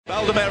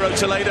Baldomero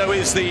Toledo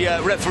is the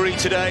referee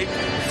today,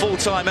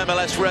 full-time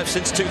MLS ref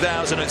since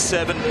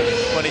 2007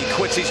 when he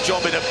quit his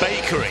job in a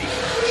bakery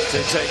to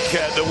take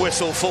the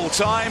whistle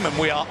full-time, and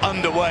we are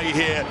underway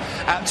here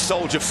at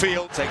Soldier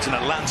Field. Takes an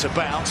Atlanta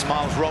bounce.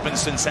 Miles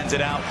Robinson sends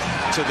it out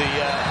to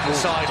the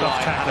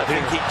sideline, and I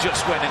think he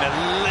just went in a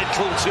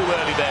little too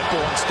early there,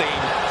 Bornstein.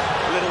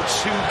 A little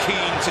too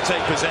keen to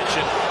take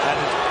possession, and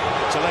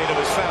Toledo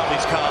has found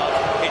his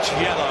card. It's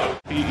yellow.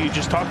 You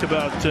just talked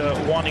about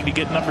wanting to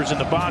get numbers in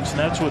the box, and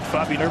that's what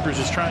Fabian Herbers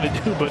is trying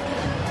to do, but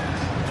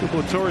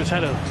Hugo Torres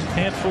had a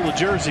handful of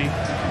jersey.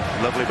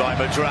 Lovely by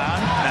Madran.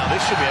 Now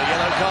this should be a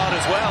yellow card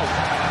as well.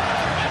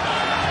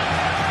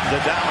 The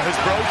dam has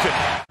broken.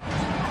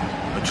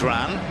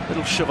 Madran,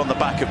 little shove on the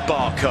back of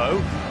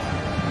Barco.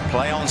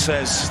 Play on,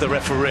 says the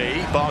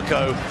referee.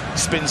 Barco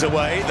spins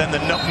away, then the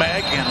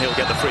nutmeg, and he'll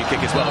get the free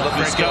kick as well.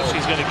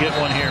 Frankowski's going to get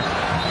one here.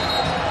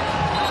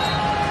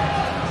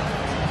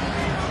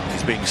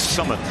 He's being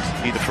summoned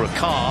either for a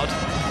card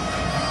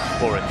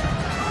or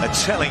a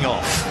telling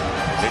off.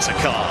 It's a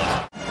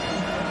card.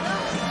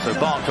 So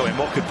Barco in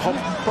what could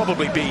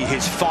probably be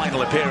his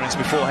final appearance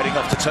before heading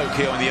off to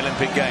Tokyo in the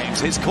Olympic Games.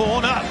 His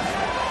corner.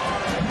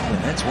 The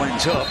nets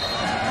went up.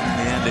 In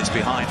the end, it's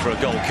behind for a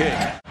goal kick,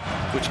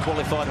 which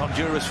qualified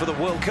Honduras for the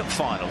World Cup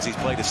finals. He's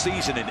played a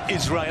season in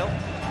Israel.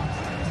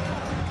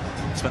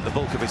 Spent the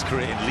bulk of his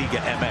career in Liga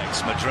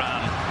MX.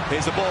 Madran.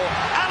 Here's the ball.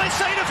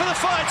 Aliseda for the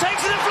fire. Takes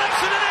a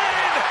deflection and in!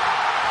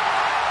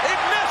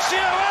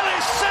 Ignacio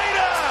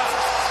Aliseda!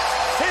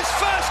 His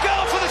first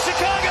goal for the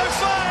Chicago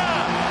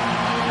Fire!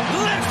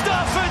 Lift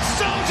off at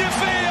Soldier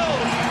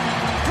Field!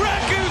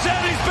 Brad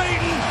Guzan is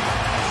beaten!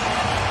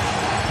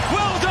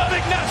 Well done,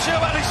 Ignacio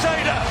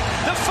Aliseda!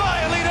 The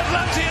Fire lead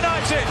Atlanta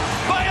United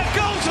by a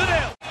goal to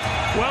nil!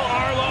 Well,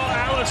 Arlo,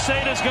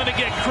 Aliceda's going to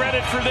get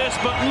credit for this,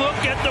 but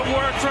look at the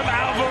work from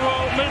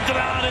Alvaro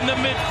Madran in the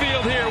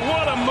midfield here.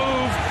 What a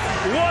move,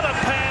 what a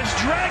pass,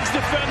 drags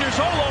defenders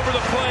all over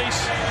the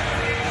place.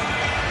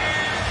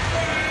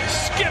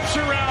 Skips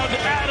around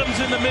Adams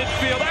in the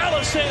midfield.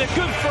 Aliseda,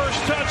 good first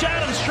touch.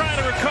 Adams trying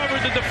to recover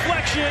the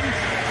deflection.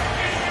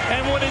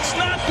 And when it's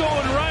not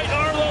going right,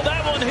 Arlo,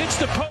 that one hits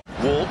the post.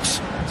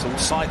 Walks, it's all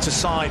side to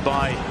side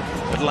by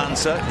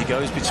Atlanta. He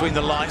goes between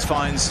the lines,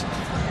 finds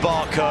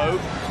Barco.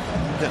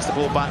 Gets the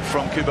ball back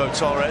from Hugo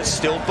Torres.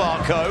 Still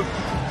Barco.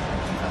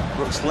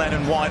 Brooks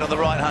Lennon wide on the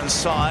right-hand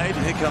side.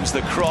 Here comes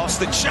the cross,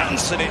 the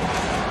chance, and it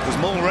was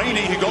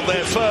Mulroney who got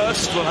there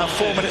first. We'll have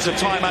 4 minutes of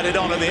time added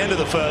on at the end of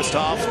the first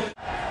half.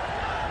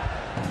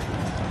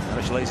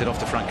 Lays it off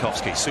to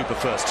Frankowski. Super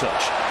first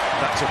touch.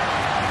 Back to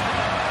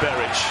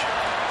Beric.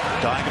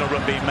 Diagonal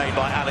run being made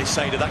by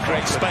Aliseda. That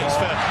creates space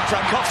for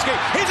Frankowski.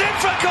 He's in,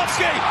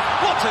 Frankowski!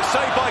 What a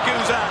save by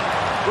Guzan.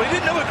 Well, he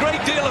didn't know a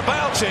great deal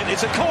about it.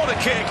 It's a corner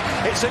kick.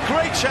 It's a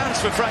great chance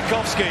for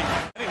Frankowski.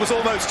 It was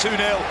almost 2-0.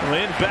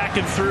 In, back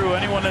and through.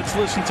 Anyone that's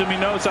listened to me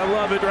knows I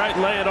love it, right?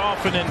 Lay it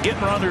off and then get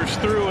runners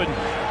through. And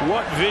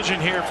what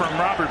vision here from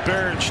Robert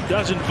Beric.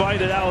 Doesn't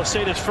bite at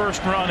Aliceda's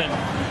first run. And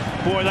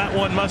boy, that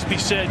one must be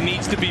said,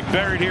 needs to be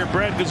buried here.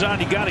 Brad Guzan,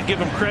 you got to give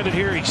him credit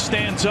here. He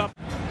stands up.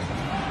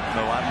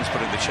 No, Adams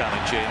putting the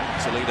challenge in.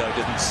 Toledo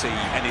didn't see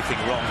anything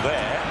wrong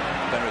there.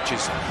 Beric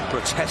is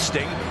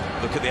protesting.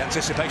 Look at the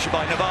anticipation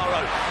by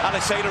Navarro.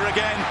 Aliseda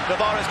again.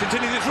 Navarro's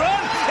continued his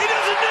run. He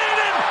doesn't need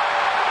him!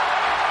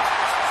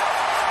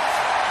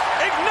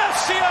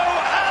 Ignacio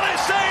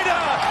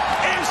Aliseda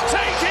is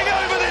taking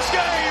over this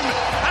game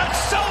at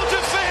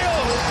Soldier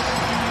Field.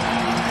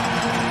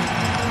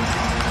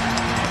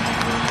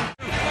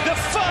 The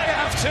Fire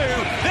have two.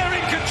 They're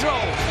in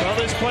control. Well,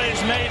 this play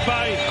is made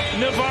by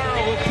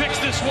Navarro, who picks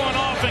this one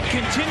off and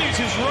continues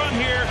his run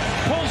here.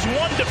 Pulls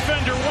one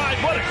defender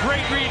wide. What a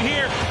great read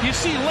here. You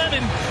see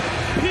Lennon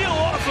peel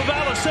off of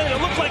Aliseda.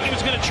 Looked like he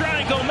was going to try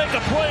and go make a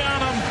play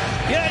on him.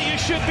 Yeah, you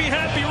should be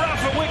happy,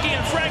 Rafa Wicki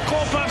and Frank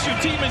Kolpas. Your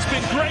team has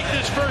been great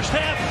this first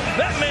half.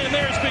 That man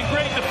there has been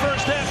great the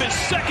first half. His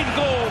second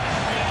goal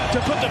to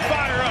put the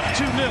Fire up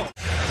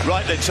 2-0.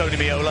 Right then, Tony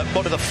Meola,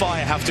 what do the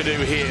Fire have to do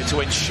here to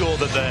ensure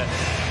that there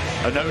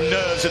are no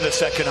nerves in the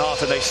second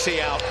half and they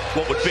see out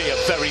what would be a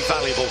very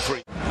valuable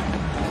free?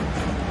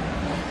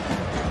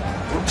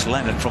 Brooks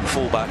Lennon from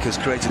fullback has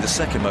created the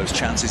second most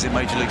chances in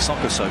Major League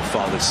Soccer so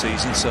far this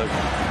season, so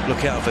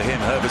look out for him.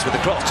 Herbers with the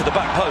cross to the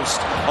back post.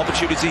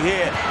 Opportunity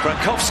here.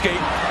 Frankowski,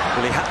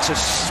 well, he had to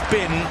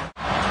spin.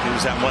 He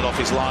was out well off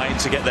his line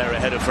to get there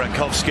ahead of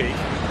Frankowski.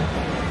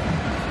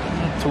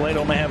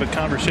 Toledo may have a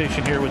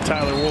conversation here with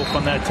Tyler Wolff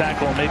on that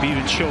tackle and maybe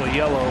even show a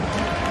yellow.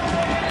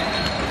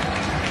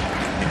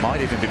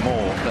 Might even be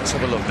more. Let's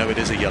have a look. No, it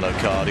is a yellow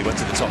card. He went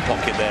to the top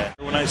pocket there.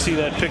 When I see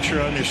that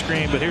picture on your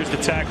screen, but here's the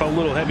tackle, a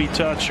little heavy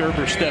touch.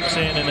 Herber steps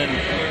in, and then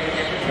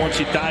once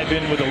you dive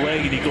in with a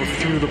leg and you go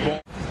through the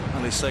ball.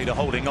 Aliseda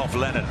holding off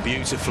Lennon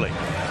beautifully.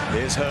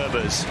 Here's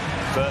Herbers.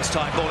 First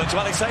time ball into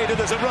Aliseda.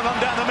 There's a run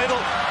on down the middle.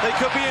 They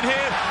could be in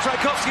here.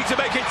 Frankowski to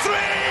make it 3!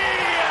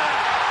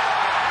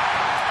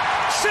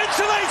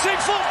 Scintillating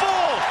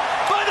football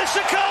by the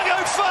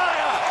Chicago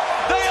Fire.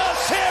 They are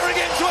tearing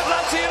into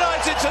Atlanta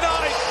United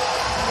tonight.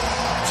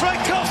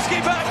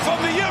 Frankowski back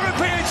from the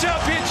European Championship.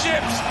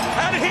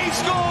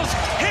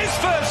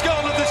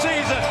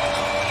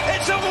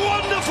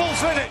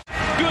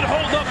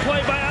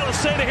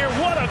 Aliceta here.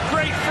 What a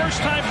great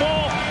first-time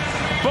ball,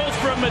 both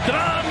from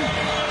Medran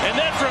and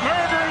then from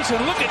Erders.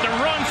 And look at the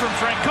run from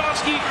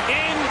Frankowski,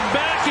 in,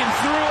 back, and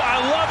through. I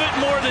love it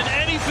more than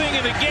anything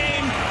in the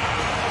game.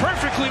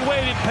 Perfectly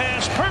weighted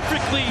pass,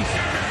 perfectly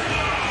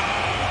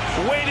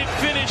weighted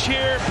finish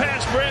here.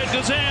 Past Brad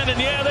Guzan,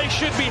 and yeah, they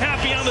should be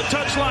happy on the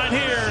touchline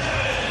here.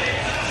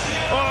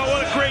 Oh,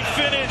 what a great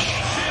finish,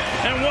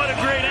 and what a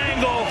great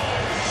angle.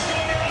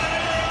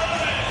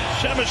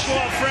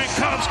 Przemysław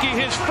Frankowski,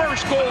 his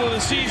first goal of the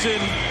season.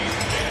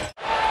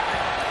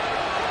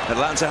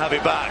 Atlanta have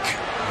it back.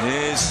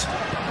 Here's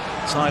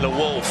Tyler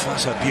Wolff.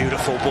 That's a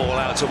beautiful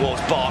ball out towards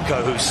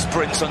Barco, who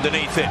sprints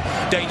underneath it.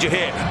 Danger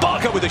here.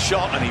 Barco with a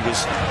shot, and he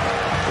was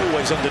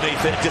always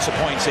underneath it.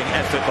 Disappointing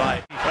effort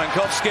by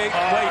Frankowski.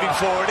 Waving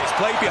for it. It's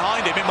played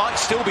behind him. It might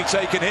still be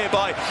taken here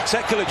by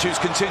Sekulic, who's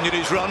continued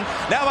his run.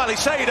 Now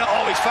Aliceta.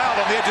 Oh, he's fouled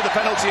on the edge of the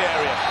penalty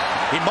area.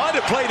 He might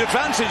have played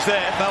advantage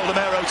there,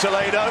 Baldomero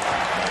Toledo.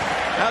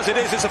 As it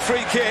is, it's a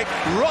free kick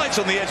right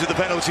on the edge of the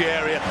penalty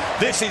area.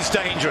 This is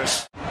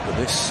dangerous. But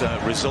this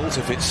result,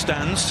 if it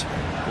stands,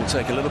 will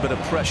take a little bit of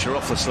pressure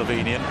off the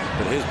Slovenian.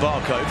 But here's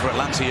Barco for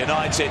Atlanta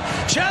United.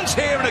 Chance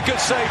here, and a good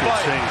save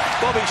by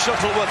Bobby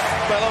Shuttleworth.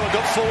 Bello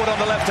got forward on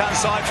the left-hand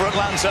side for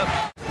Atlanta.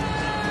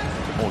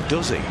 Or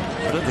does he?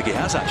 I don't think he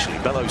has, actually.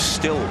 Bello's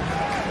still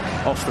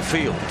off the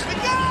field.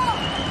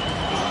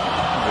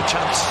 And a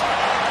chance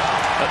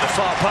at the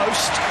far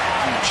post.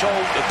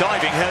 Chol, the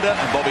diving header,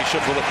 and Bobby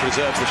Shuttleworth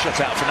preserves the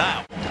shutout for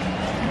now.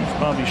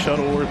 Bobby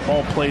Shuttleworth,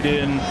 ball played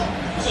in.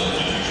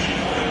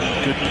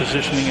 Good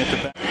positioning at the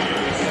back.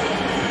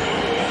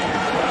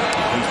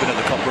 He's been at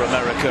the Copa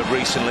America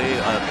recently.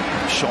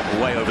 A shot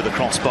way over the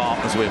crossbar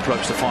as we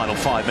approach the final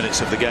 5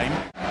 minutes of the game.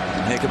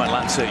 And here come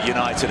Atlanta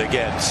United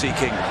again,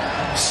 seeking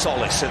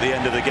solace at the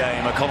end of the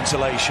game, a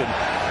consolation.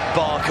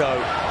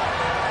 Barco,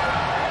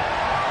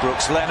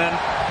 Brooks Lennon.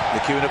 The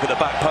queuing up at the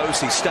back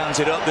post, he stands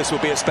it up. This will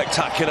be a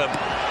spectacular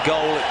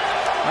goal.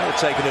 It may have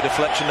taken a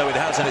deflection, though it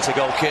has, and it's a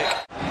goal kick.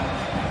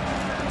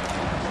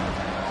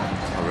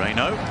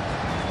 Moreno,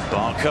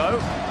 Barco.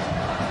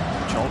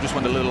 Chol just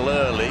went a little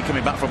early,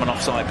 coming back from an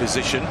offside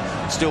position.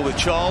 Still with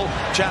Chol.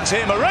 Chance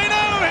here,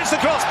 Moreno hits the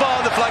crossbar,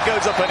 and the flag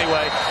goes up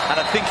anyway. And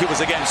I think it was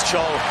against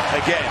Chol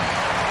again.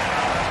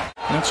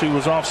 Once he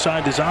was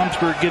offside, does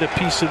Armsberg get a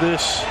piece of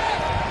this?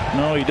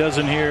 No, he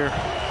doesn't here.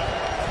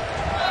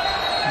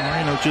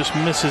 Moreno just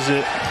misses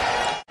it.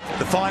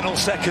 The final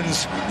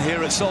seconds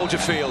here at Soldier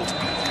Field.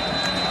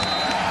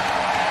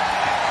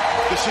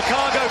 The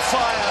Chicago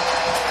Fire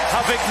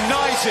have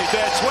ignited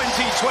their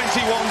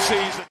 2021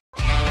 season.